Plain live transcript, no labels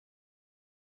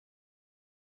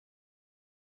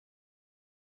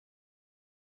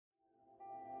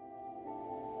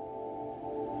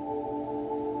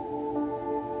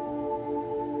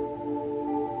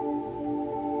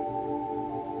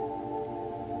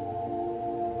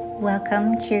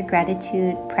Welcome to your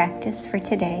gratitude practice for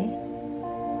today.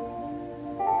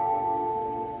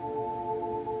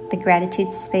 The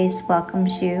gratitude space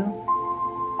welcomes you,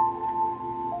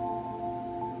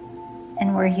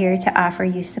 and we're here to offer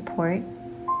you support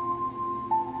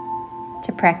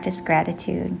to practice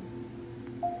gratitude.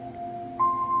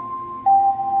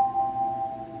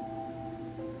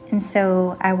 And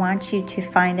so I want you to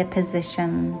find a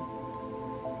position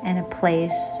and a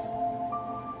place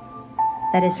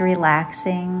that is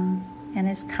relaxing and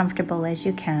as comfortable as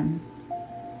you can.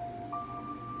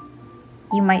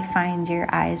 You might find your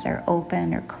eyes are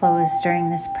open or closed during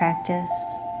this practice.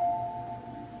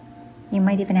 You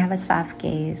might even have a soft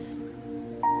gaze.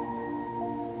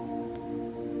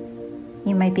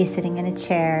 You might be sitting in a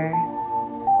chair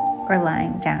or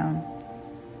lying down.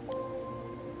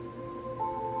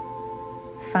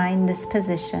 Find this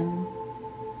position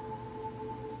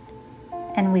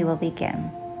and we will begin.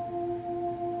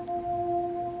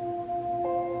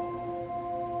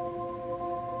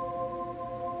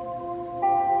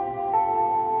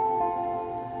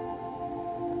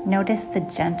 Notice the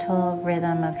gentle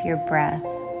rhythm of your breath,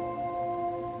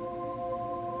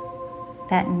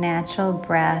 that natural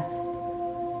breath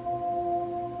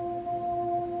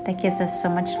that gives us so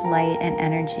much light and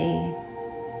energy.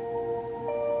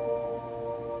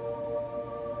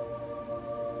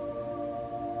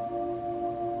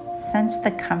 Sense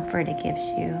the comfort it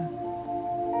gives you.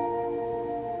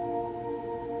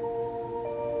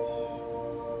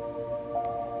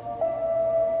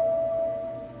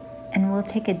 And we'll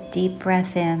take a deep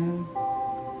breath in,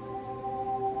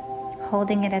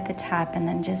 holding it at the top, and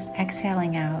then just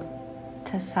exhaling out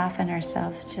to soften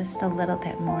ourselves just a little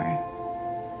bit more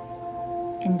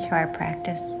into our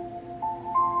practice.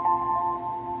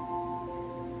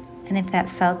 And if that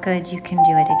felt good, you can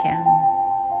do it again.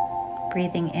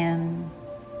 Breathing in,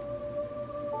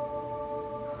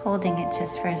 holding it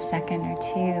just for a second or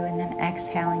two, and then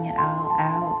exhaling it all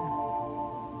out.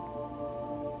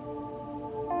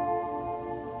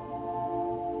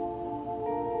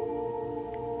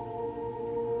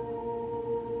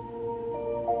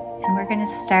 And we're going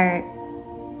to start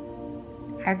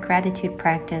our gratitude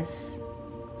practice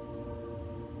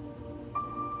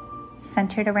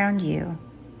centered around you.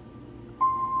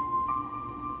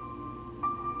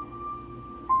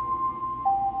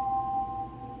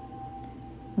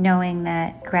 Knowing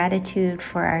that gratitude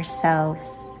for ourselves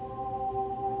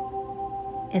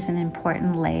is an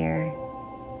important layer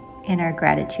in our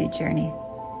gratitude journey.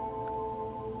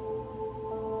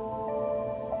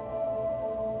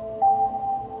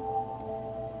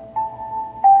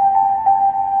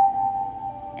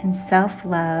 And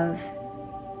self-love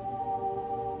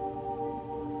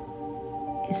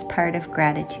is part of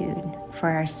gratitude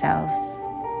for ourselves.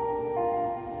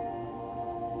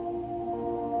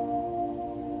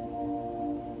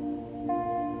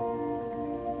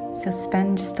 So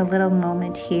spend just a little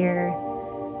moment here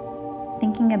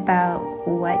thinking about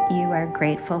what you are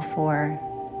grateful for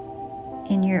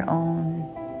in your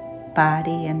own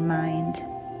body and mind.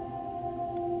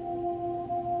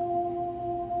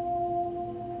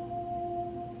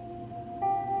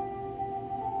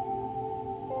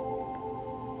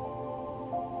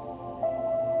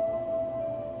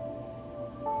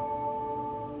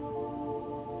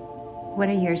 What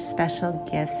are your special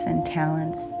gifts and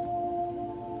talents,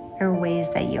 or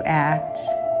ways that you act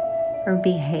or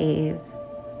behave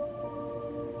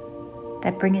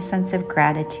that bring a sense of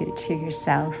gratitude to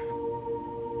yourself?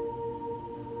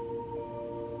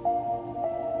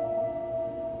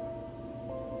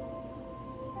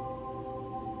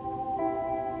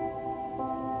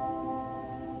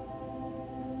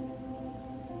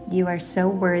 You are so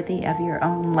worthy of your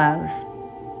own love.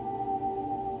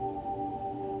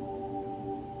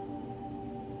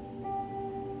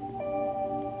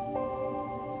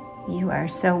 You are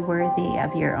so worthy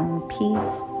of your own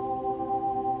peace.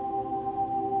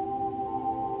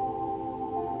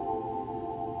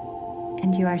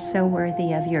 And you are so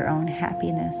worthy of your own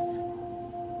happiness.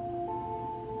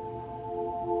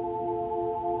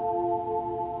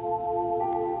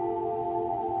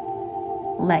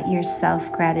 Let your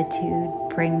self-gratitude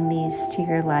bring these to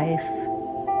your life,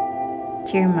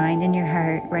 to your mind and your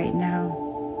heart right now,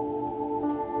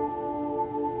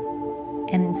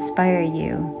 and inspire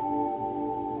you.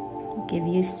 Give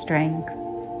you strength,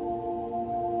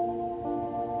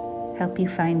 help you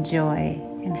find joy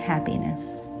and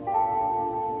happiness,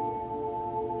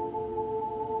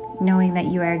 knowing that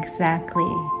you are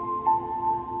exactly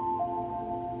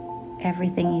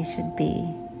everything you should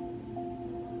be.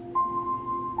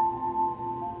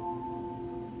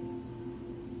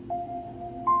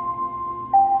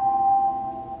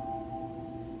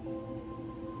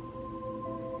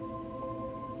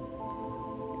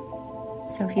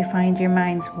 So if you find your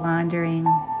mind's wandering,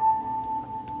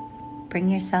 bring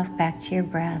yourself back to your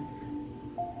breath,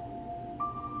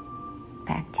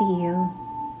 back to you.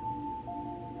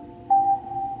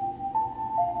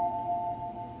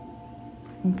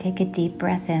 And take a deep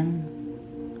breath in.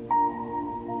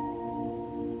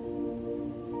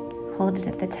 Hold it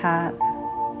at the top.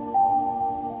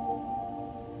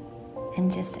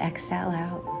 And just exhale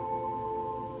out.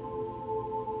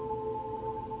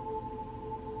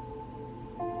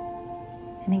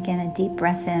 And again, a deep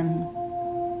breath in.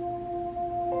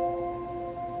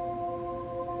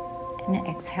 And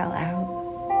exhale out.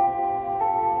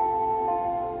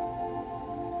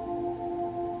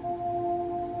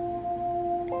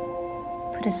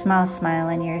 Put a small smile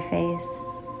on your face,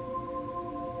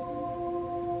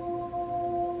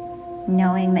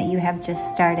 knowing that you have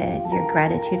just started your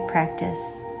gratitude practice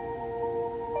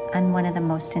on one of the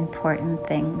most important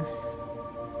things,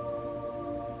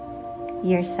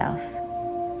 yourself.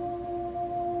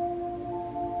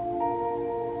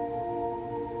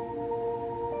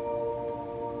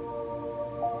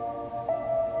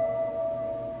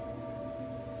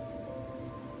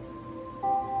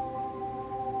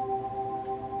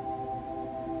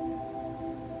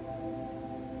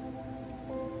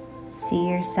 See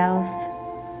yourself,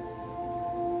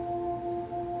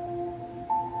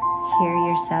 hear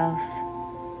yourself,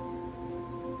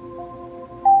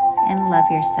 and love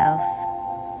yourself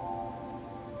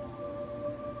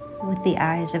with the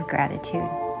eyes of gratitude.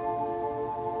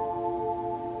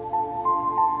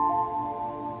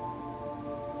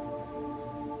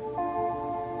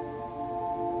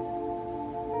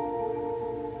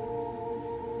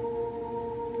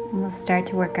 And we'll start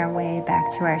to work our way back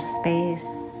to our space,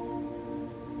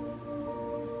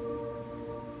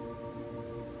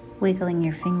 wiggling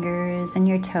your fingers and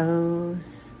your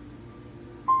toes,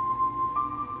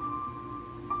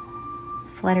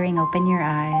 fluttering open your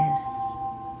eyes,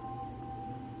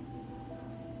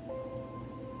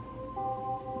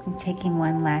 and taking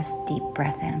one last deep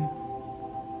breath in.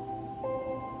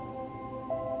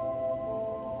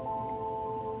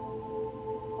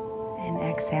 And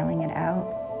exhaling it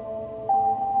out.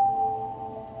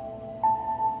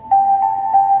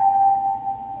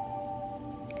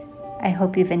 I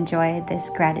hope you've enjoyed this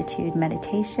gratitude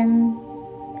meditation.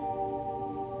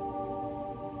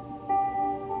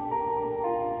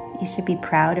 You should be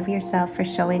proud of yourself for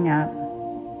showing up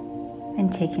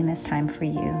and taking this time for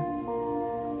you.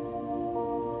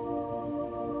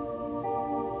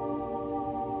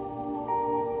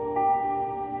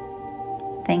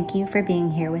 Thank you for being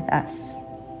here with us.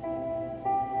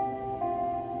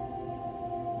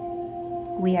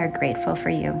 We are grateful for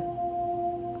you.